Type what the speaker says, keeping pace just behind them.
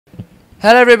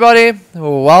Hello everybody,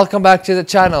 welcome back to the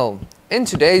channel. In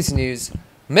today's news,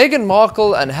 Meghan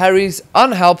Markle and Harry's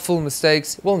unhelpful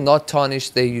mistakes will not tarnish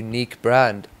their unique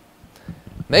brand.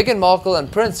 Meghan Markle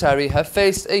and Prince Harry have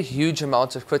faced a huge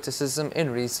amount of criticism in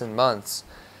recent months,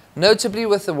 notably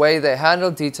with the way they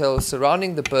handled details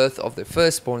surrounding the birth of their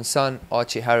firstborn son,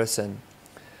 Archie Harrison.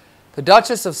 The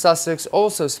Duchess of Sussex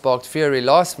also sparked fury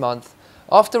last month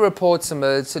after reports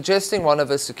emerged suggesting one of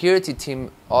her security team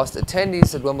asked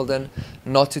attendees at Wimbledon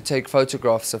not to take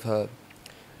photographs of her.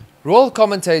 Royal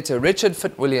commentator Richard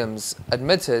Fitzwilliams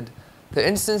admitted the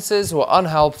instances were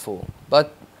unhelpful,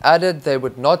 but added they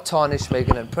would not tarnish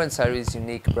Meghan and Prince Harry's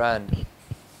unique brand.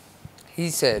 He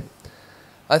said,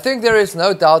 "I think there is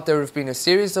no doubt there have been a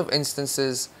series of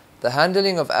instances, the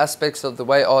handling of aspects of the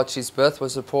way Archie's birth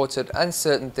was reported and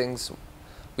certain things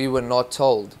we were not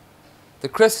told. The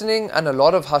christening and a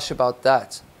lot of hush about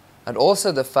that, and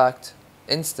also the fact,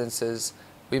 instances,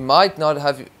 we might not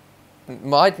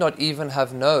even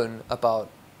have known about,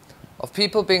 of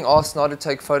people being asked not to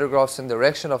take photographs in the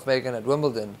direction of Meghan at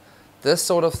Wimbledon. This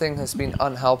sort of thing has been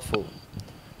unhelpful."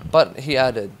 But he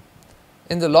added,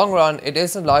 "In the long run, it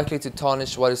isn't likely to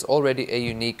tarnish what is already a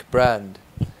unique brand."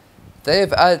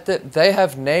 They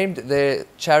have named their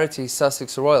charity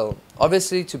Sussex Royal,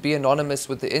 obviously to be anonymous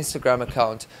with the Instagram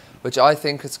account, which I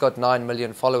think has got 9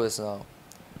 million followers now.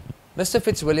 Mr.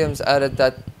 Fitzwilliams added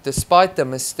that despite the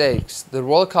mistakes, the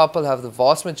royal couple have the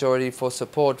vast majority for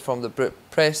support from the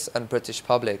press and British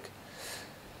public.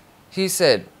 He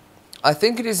said, "I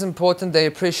think it is important they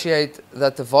appreciate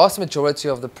that the vast majority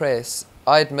of the press,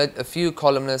 I admit a few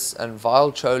columnists and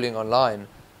vile trolling online,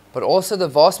 but also the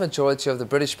vast majority of the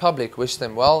British public wish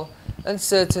them well, and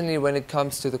certainly when it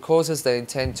comes to the causes they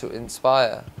intend to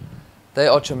inspire. They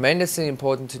are tremendously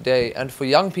important today, and for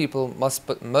young people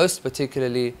most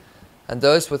particularly, and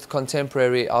those with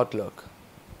contemporary outlook.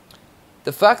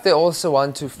 The fact they also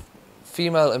want to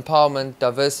female empowerment,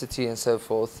 diversity and so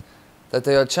forth, that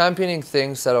they are championing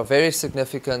things that are very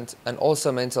significant, and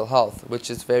also mental health, which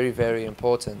is very, very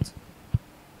important.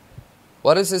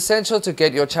 What is essential to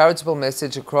get your charitable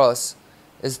message across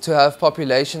is to have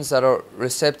populations that are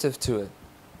receptive to it.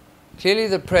 Clearly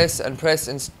the press and press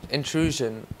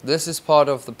intrusion, this is part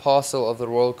of the parcel of the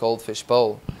Royal Goldfish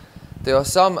Bowl. There are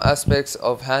some aspects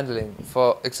of handling,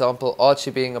 for example Archie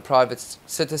being a private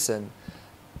citizen.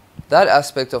 That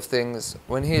aspect of things,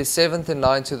 when he is 7th in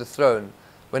line to the throne,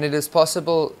 when it is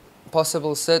possible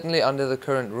certainly under the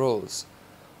current rules.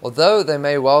 Although they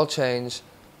may well change,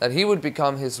 that he would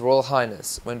become His Royal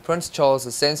Highness when Prince Charles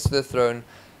ascends to the throne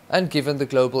and given the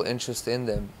global interest in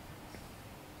them.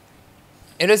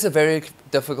 It is a very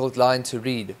difficult line to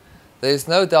read. There is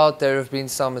no doubt there have been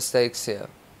some mistakes here.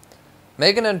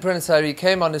 Meghan and Prince Harry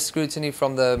came under scrutiny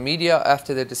from the media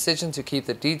after their decision to keep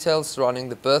the details surrounding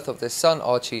the birth of their son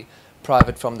Archie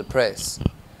private from the press.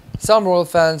 Some royal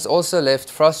fans also left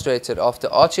frustrated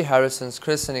after Archie Harrison's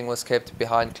christening was kept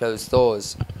behind closed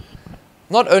doors.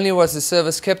 Not only was the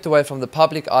service kept away from the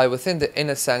public eye within the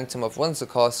inner sanctum of Windsor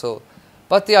Castle,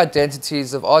 but the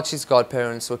identities of Archie's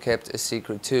godparents were kept a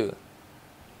secret too.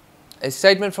 A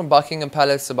statement from Buckingham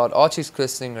Palace about Archie's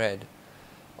christening read,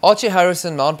 "Archie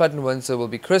Harrison, Mountbatten Windsor, will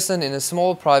be christened in a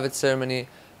small private ceremony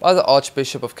by the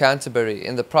Archbishop of Canterbury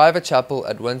in the private chapel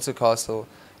at Windsor Castle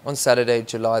on Saturday,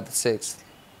 July the 6th.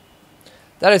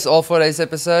 That is all for today's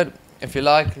episode. If you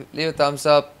like, leave a thumbs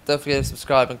up, don't forget to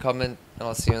subscribe and comment, and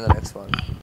I'll see you in the next one.